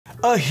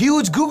A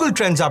huge Google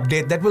Trends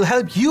update that will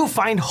help you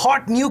find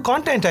hot new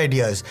content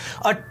ideas,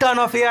 a ton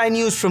of AI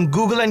news from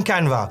Google and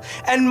Canva,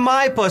 and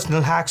my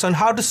personal hacks on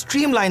how to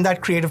streamline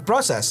that creative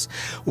process.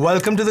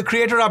 Welcome to the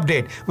Creator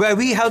Update, where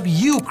we help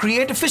you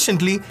create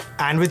efficiently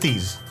and with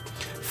ease.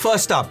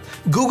 First up,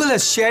 Google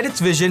has shared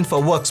its vision for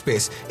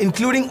Workspace,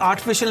 including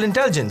artificial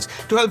intelligence,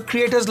 to help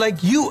creators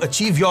like you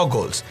achieve your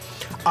goals.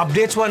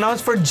 Updates were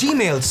announced for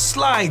Gmail,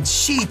 Slides,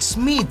 Sheets,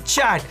 Meet,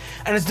 Chat,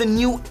 and it's the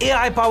new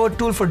AI-powered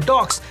tool for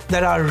docs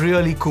that are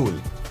really cool.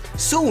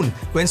 Soon,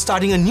 when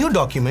starting a new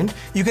document,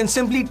 you can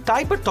simply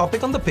type a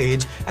topic on the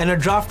page and a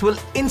draft will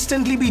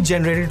instantly be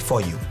generated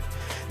for you.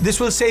 This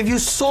will save you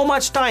so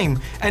much time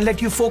and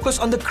let you focus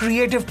on the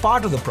creative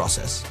part of the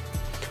process.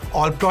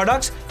 All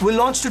products will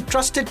launch to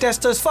trusted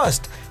testers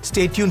first.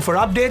 Stay tuned for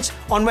updates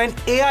on when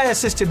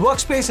AI-assisted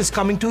workspace is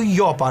coming to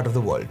your part of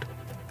the world.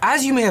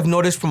 As you may have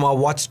noticed from our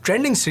What's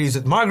Trending series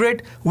with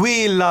Margaret,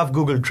 we love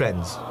Google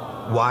Trends.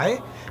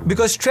 Why?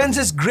 Because Trends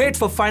is great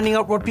for finding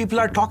out what people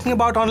are talking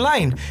about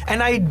online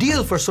and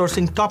ideal for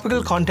sourcing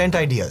topical content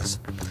ideas.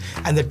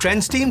 And the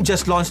Trends team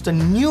just launched a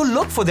new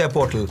look for their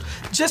portal.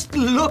 Just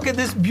look at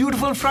this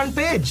beautiful front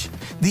page.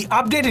 The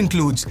update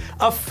includes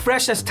a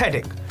fresh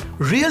aesthetic,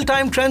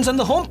 real-time trends on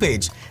the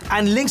homepage,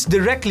 and links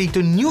directly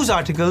to news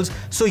articles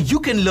so you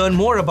can learn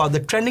more about the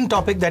trending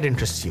topic that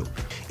interests you.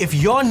 If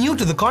you're new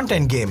to the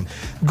content game,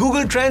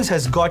 Google Trends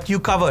has got you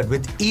covered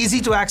with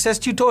easy-to-access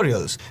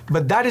tutorials.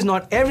 But that is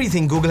not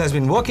everything Google has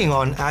been working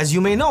on, as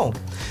you may know.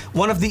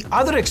 One of the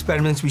other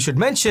experiments we should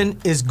mention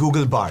is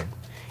Google Bard.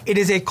 It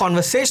is a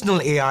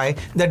conversational AI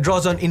that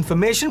draws on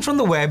information from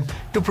the web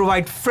to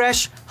provide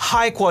fresh,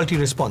 high-quality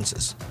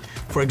responses.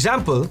 For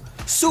example,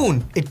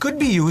 soon it could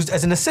be used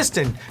as an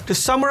assistant to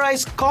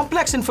summarize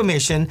complex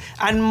information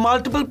and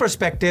multiple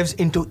perspectives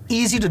into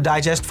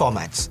easy-to-digest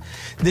formats.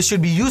 This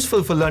should be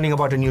useful for learning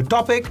about a new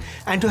topic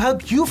and to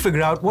help you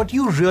figure out what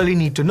you really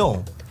need to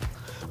know.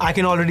 I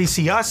can already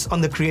see us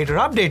on the Creator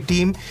Update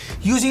team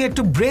using it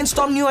to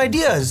brainstorm new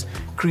ideas,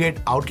 create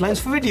outlines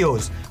for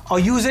videos, or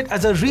use it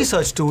as a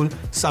research tool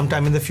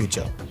sometime in the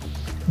future.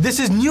 This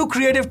is new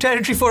creative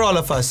territory for all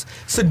of us,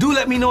 so do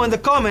let me know in the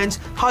comments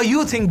how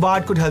you think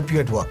Bard could help you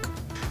at work.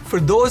 For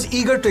those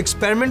eager to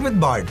experiment with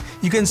Bard,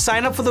 you can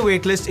sign up for the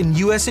waitlist in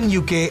US and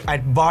UK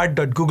at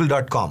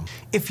bard.google.com.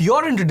 If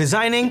you're into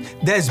designing,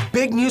 there's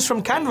big news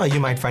from Canva you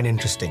might find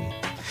interesting.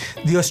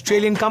 The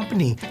Australian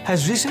company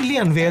has recently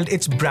unveiled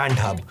its Brand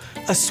Hub,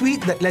 a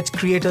suite that lets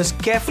creators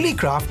carefully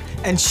craft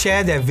and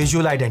share their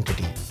visual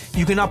identity.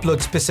 You can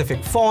upload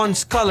specific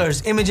fonts,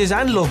 colors, images,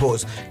 and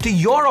logos to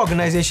your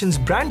organization's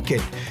brand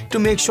kit to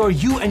make sure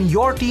you and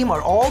your team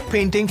are all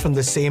painting from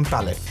the same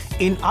palette.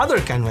 In other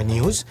Canva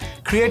news,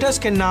 creators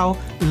can now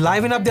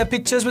liven up their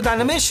pictures with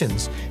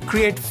animations,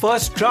 create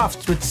first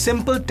drafts with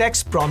simple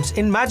text prompts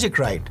in Magic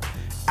Write,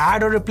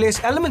 add or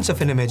replace elements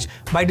of an image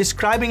by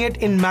describing it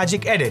in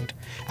Magic Edit,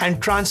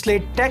 and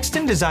translate text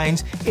and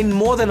designs in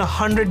more than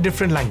 100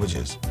 different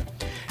languages.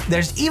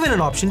 There's even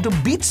an option to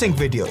beat sync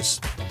videos.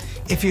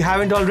 If you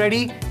haven't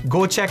already,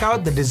 go check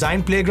out the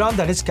design playground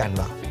that is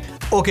Canva.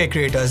 Okay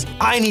creators,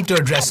 I need to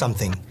address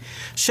something.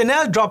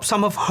 Chanel dropped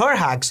some of her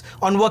hacks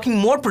on working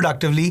more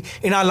productively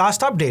in our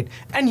last update,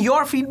 and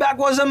your feedback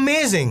was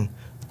amazing.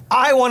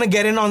 I want to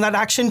get in on that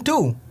action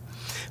too.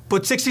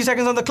 Put 60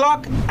 seconds on the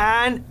clock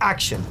and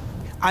action.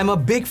 I'm a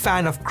big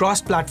fan of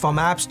cross-platform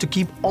apps to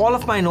keep all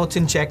of my notes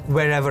in check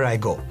wherever I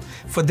go.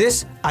 For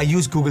this, I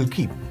use Google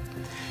Keep.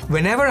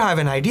 Whenever I have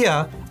an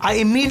idea, I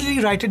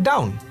immediately write it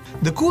down.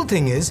 The cool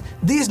thing is,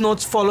 these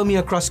notes follow me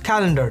across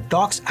Calendar,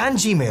 Docs, and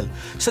Gmail,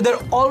 so they're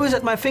always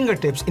at my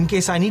fingertips in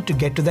case I need to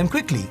get to them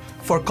quickly.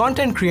 For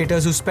content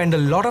creators who spend a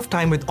lot of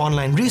time with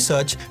online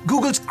research,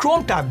 Google's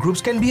Chrome tab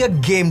groups can be a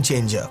game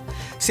changer.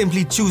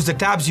 Simply choose the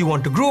tabs you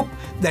want to group,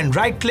 then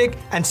right-click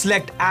and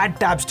select Add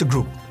Tabs to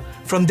Group.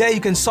 From there,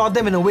 you can sort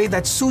them in a way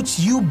that suits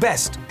you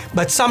best.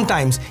 But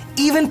sometimes,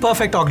 even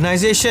perfect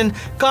organization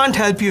can't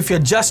help you if you're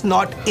just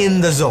not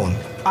in the zone.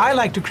 I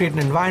like to create an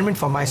environment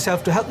for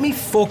myself to help me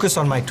focus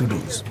on my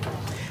to-dos.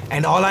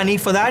 And all I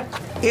need for that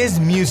is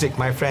music,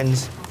 my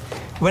friends.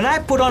 When I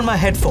put on my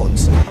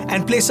headphones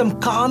and play some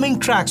calming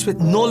tracks with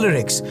no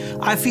lyrics,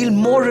 I feel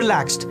more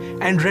relaxed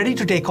and ready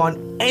to take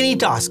on any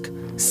task.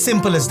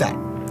 Simple as that.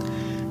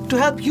 To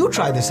help you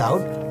try this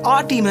out,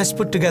 our team has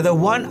put together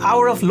 1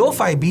 hour of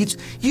lo-fi beats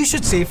you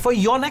should save for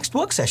your next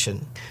work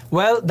session.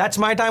 Well, that's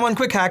my time on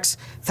Quick Hacks.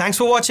 Thanks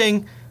for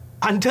watching.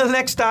 Until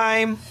next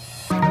time.